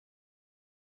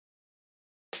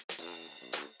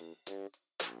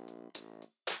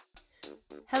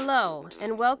Hello,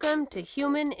 and welcome to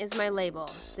Human is My Label.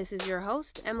 This is your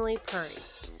host, Emily Purry.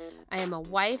 I am a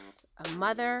wife, a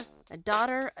mother, a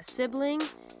daughter, a sibling,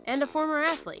 and a former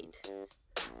athlete.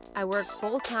 I work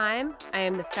full-time, I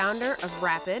am the founder of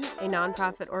Rapid, a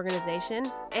nonprofit organization,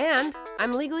 and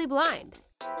I'm legally blind.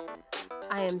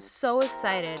 I am so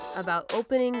excited about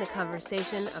opening the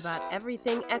conversation about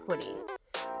everything equity.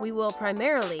 We will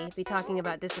primarily be talking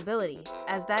about disability,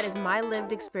 as that is my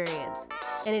lived experience,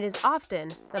 and it is often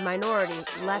the minority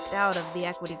left out of the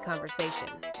equity conversation.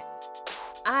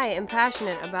 I am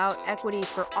passionate about equity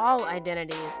for all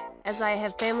identities, as I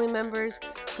have family members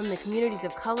from the communities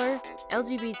of color,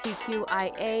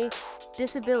 LGBTQIA,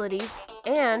 disabilities,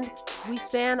 and we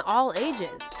span all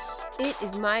ages. It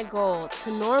is my goal to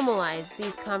normalize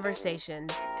these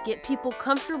conversations, get people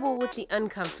comfortable with the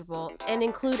uncomfortable, and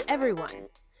include everyone.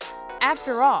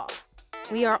 After all,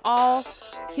 we are all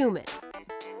human.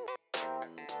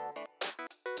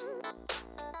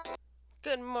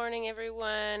 Good morning,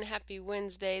 everyone. Happy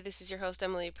Wednesday. This is your host,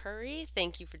 Emily Purry.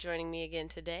 Thank you for joining me again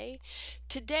today.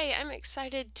 Today, I'm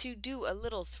excited to do a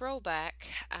little throwback.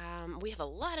 We have a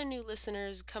lot of new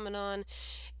listeners coming on,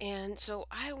 and so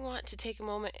I want to take a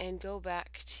moment and go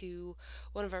back to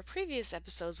one of our previous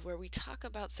episodes where we talk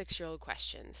about 6-year-old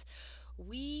questions.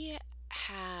 We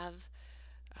have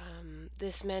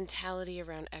this mentality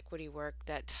around equity work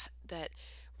that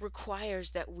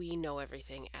requires that we know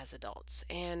everything as adults.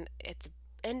 And at the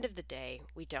end of the day,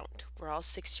 we don't. We're all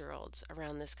 6-year-olds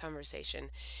around this conversation.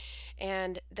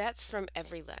 And that's from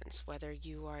every lens, whether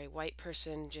you are a white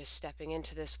person just stepping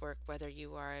into this work, whether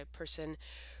you are a person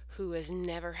who has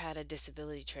never had a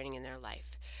disability training in their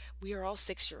life. We are all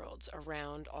 6-year-olds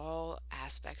around all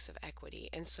aspects of equity.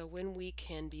 And so when we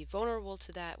can be vulnerable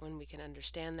to that, when we can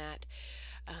understand that,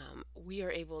 we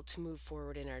are able to move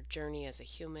forward in our journey as a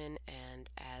human and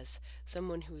as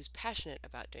someone who is passionate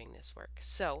about doing this work.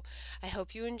 So I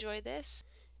hope you enjoy this,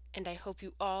 and I hope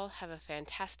you all have a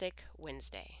fantastic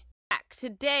Wednesday.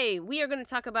 Today, we are going to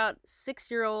talk about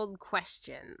 6-year-old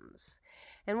questions.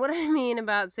 And what I mean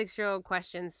about 6-year-old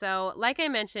questions. So, like I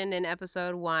mentioned in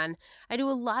episode 1, I do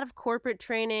a lot of corporate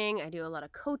training, I do a lot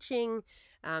of coaching,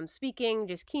 speaking,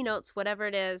 just keynotes, whatever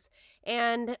it is.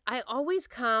 And I always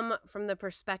come from the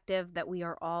perspective that we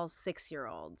are all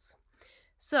 6-year-olds.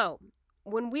 So,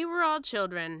 when we were all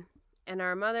children, and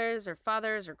our mothers or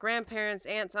fathers or grandparents,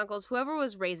 aunts, uncles, whoever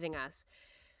was raising us,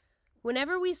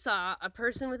 whenever we saw a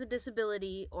person with a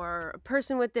disability or a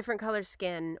person with different color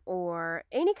skin or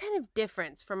any kind of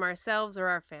difference from ourselves or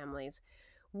our families,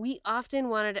 we often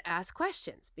wanted to ask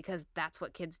questions because that's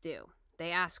what kids do.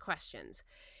 They ask questions.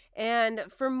 And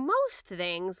for most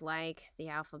things like the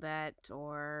alphabet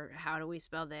or how do we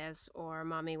spell this or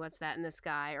mommy, what's that in the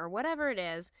sky or whatever it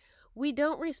is, we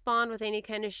don't respond with any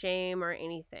kind of shame or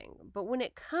anything. But when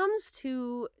it comes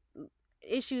to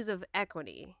issues of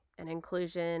equity and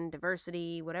inclusion,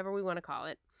 diversity, whatever we want to call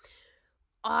it,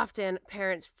 often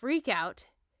parents freak out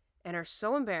and are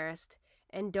so embarrassed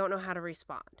and don't know how to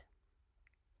respond.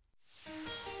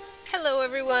 Hello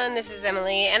everyone, this is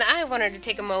Emily, and I wanted to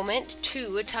take a moment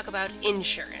to talk about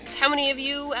insurance. How many of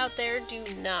you out there do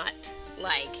not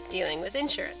like dealing with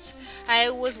insurance? I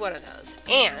was one of those,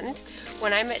 and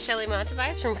when I met Shelly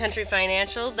Montevice from Country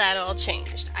Financial, that all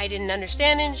changed. I didn't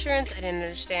understand insurance, I didn't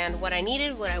understand what I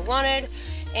needed, what I wanted,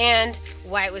 and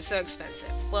why it was so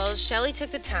expensive. Well, Shelly took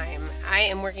the time. I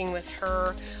am working with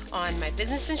her on my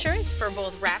business insurance for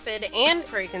both Rapid and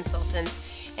Prairie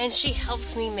Consultants, and she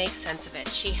helps me make sense of it.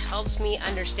 She helps me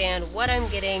understand what I'm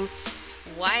getting,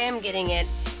 why I'm getting it,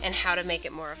 and how to make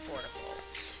it more affordable.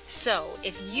 So,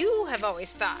 if you have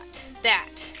always thought that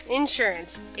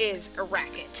insurance is a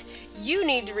racket, you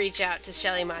need to reach out to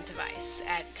Shelly Montevice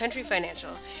at Country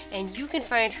Financial, and you can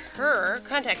find her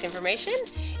contact information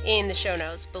in the show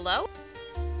notes below.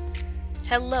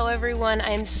 Hello everyone, I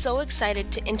am so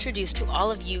excited to introduce to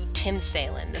all of you Tim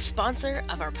Salen, the sponsor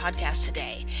of our podcast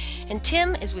today. And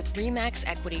Tim is with Remax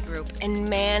Equity Group, and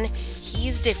man,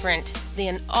 he's different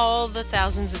than all the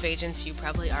thousands of agents you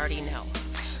probably already know.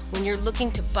 When you're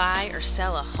looking to buy or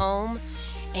sell a home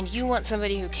and you want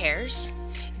somebody who cares,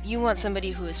 you want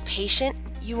somebody who is patient,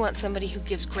 you want somebody who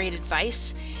gives great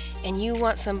advice, and you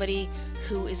want somebody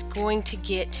who is going to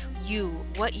get you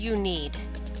what you need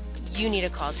to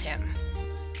call Tim.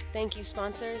 Thank you,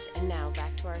 sponsors, and now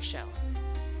back to our show.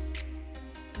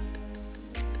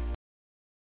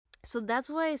 So that's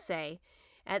why I say,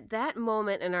 at that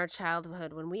moment in our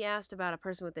childhood, when we asked about a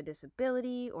person with a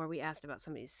disability or we asked about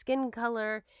somebody's skin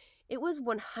color, it was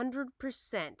 100%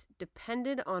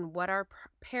 dependent on what our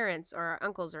parents or our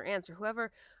uncles or aunts or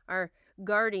whoever our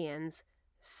guardians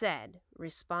said,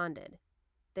 responded,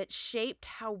 that shaped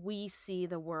how we see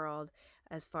the world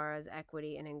as far as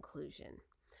equity and inclusion.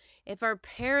 If our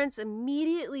parents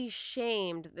immediately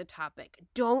shamed the topic,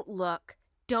 don't look,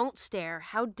 don't stare,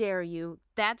 how dare you,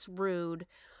 that's rude,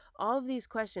 all of these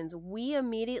questions, we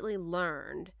immediately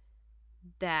learned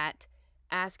that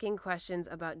asking questions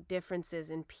about differences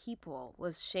in people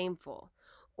was shameful,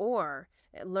 or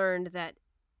learned that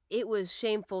it was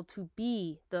shameful to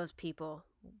be those people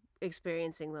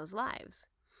experiencing those lives.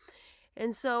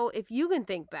 And so, if you can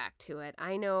think back to it,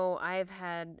 I know I've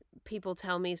had people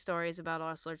tell me stories about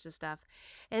all sorts of stuff.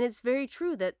 And it's very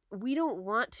true that we don't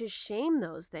want to shame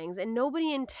those things, and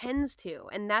nobody intends to.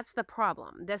 And that's the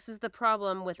problem. This is the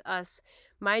problem with us,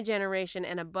 my generation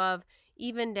and above,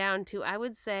 even down to, I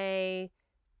would say,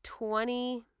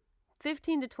 20,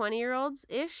 15 to 20-year-olds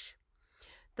ish.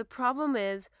 The problem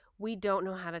is we don't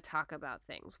know how to talk about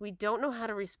things. We don't know how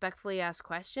to respectfully ask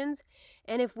questions.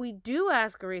 And if we do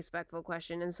ask a respectful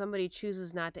question and somebody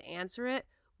chooses not to answer it,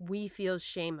 we feel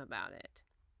shame about it.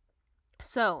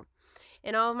 So,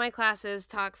 in all of my classes,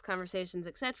 talks, conversations,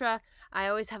 etc., I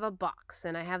always have a box.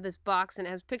 And I have this box and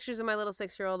it has pictures of my little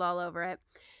 6-year-old all over it.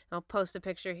 I'll post a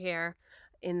picture here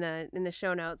in the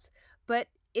show notes. But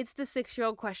it's the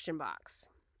 6-year-old question box.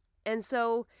 And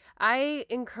so I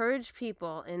encourage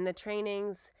people in the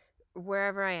trainings,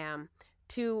 wherever I am,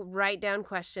 to write down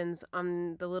questions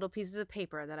on the little pieces of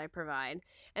paper that I provide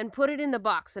and put it in the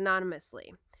box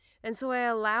anonymously. And so I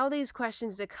allow these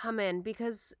questions to come in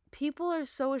because people are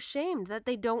so ashamed that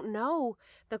they don't know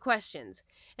the questions.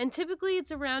 And typically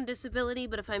it's around disability,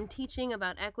 but if I'm teaching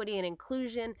about equity and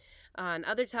inclusion on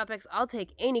other topics, I'll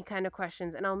take any kind of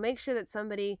questions and I'll make sure that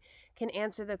somebody can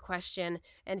answer the question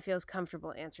and feels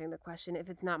comfortable answering the question if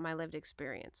it's not my lived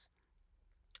experience.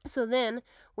 So then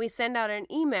we send out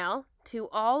an email to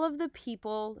all of the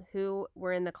people who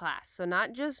were in the class. So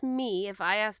not just me, if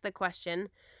I ask the question,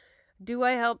 do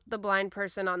I help the blind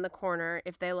person on the corner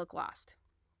if they look lost?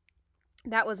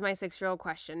 That was my 6-year-old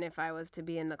question if I was to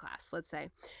be in the class, let's say.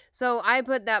 So I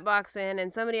put that box in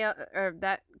and somebody else, or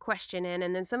that question in,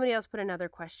 and then somebody else put another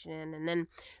question in. And then,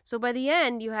 so by the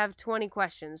end, you have 20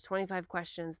 questions, 25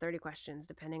 questions, 30 questions,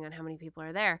 depending on how many people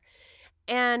are there.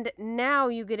 And now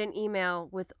you get an email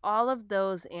with all of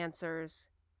those answers,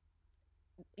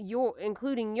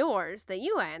 including yours that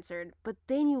you answered, but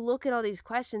then you look at all these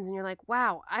questions and you're like,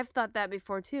 wow, I've thought that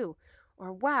before too.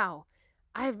 Or wow,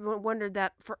 I've wondered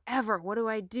that forever. What do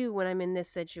I do when I'm in this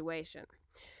situation?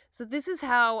 So this is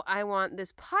how I want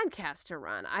this podcast to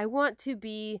run. I want to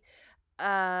be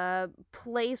a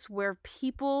place where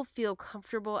people feel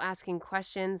comfortable asking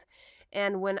questions.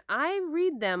 And when I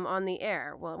read them on the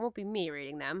air, well, it won't be me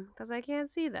reading them because I can't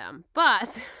see them,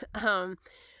 but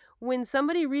when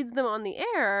somebody reads them on the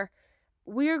air,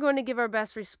 we are going to give our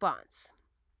best response.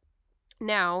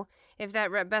 Now, if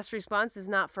that best response is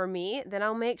not for me, then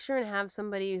I'll make sure and have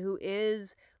somebody who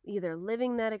is either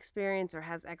living that experience or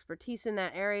has expertise in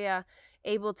that area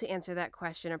able to answer that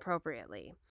question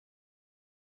appropriately.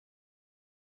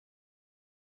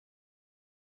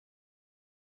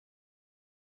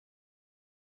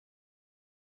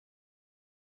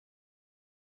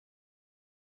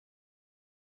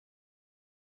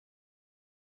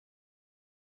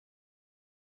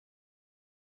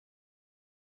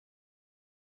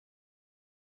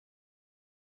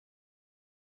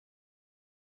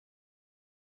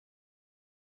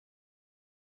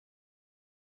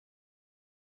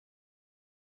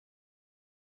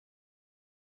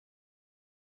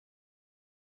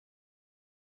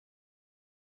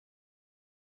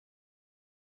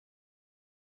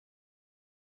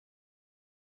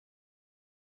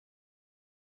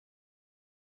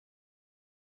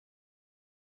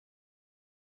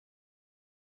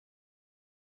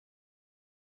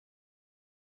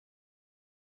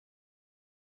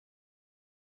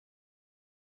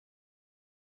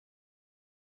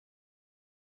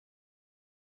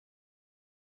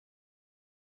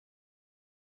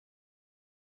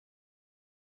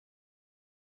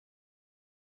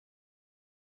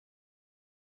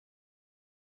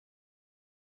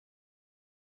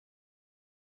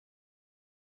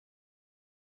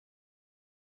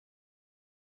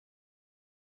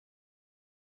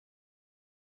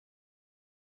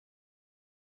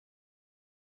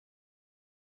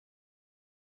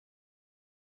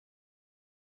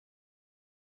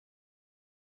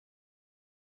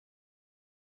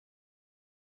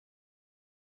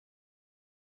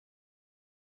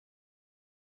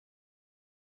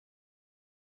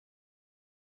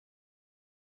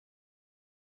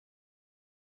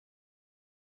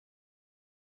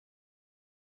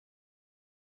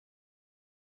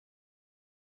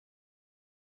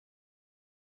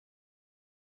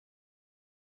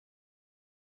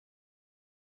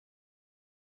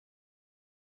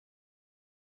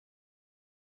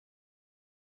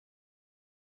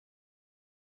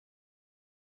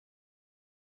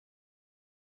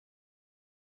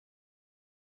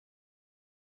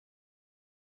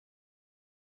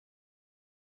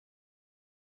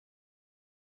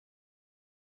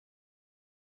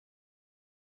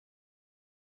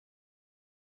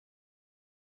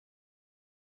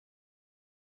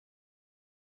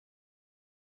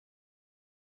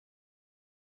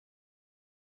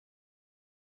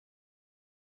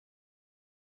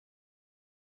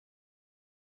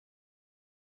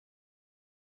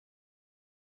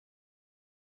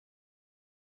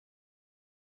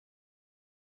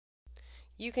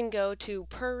 you can go to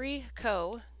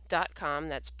purryco.com,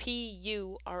 that's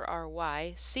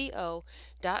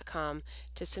PURRYCO.com,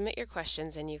 to submit your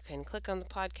questions, and you can click on the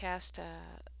podcast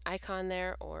icon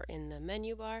there or in the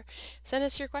menu bar. Send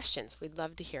us your questions. We'd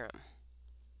love to hear them.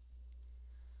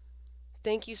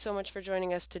 Thank you so much for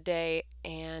joining us today,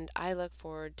 and I look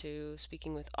forward to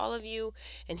speaking with all of you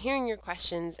and hearing your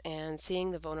questions and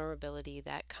seeing the vulnerability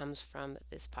that comes from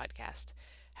this podcast.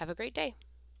 Have a great day.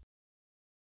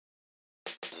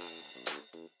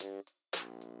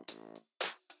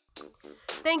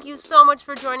 Thank you so much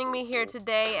for joining me here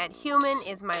today at Human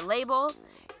is My Label.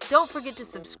 Don't forget to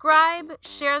subscribe,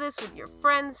 share this with your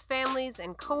friends, families,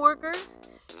 and coworkers.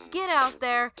 Get out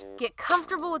there, get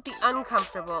comfortable with the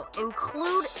uncomfortable,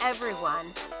 include everyone,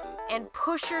 and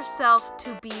push yourself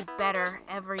to be better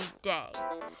every day.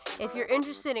 If you're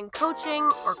interested in coaching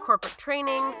or corporate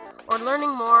training or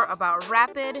learning more about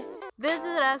Rapid,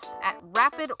 visit us at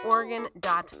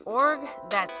rapidorgan.org.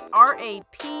 That's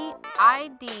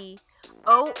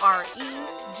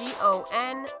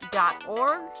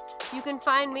RAPIDOREGON.org. You can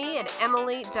find me at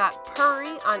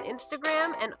emily.purry on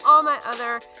Instagram, and all my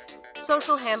other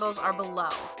social handles are below.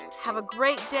 Have a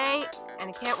great day, and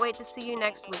I can't wait to see you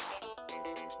next week.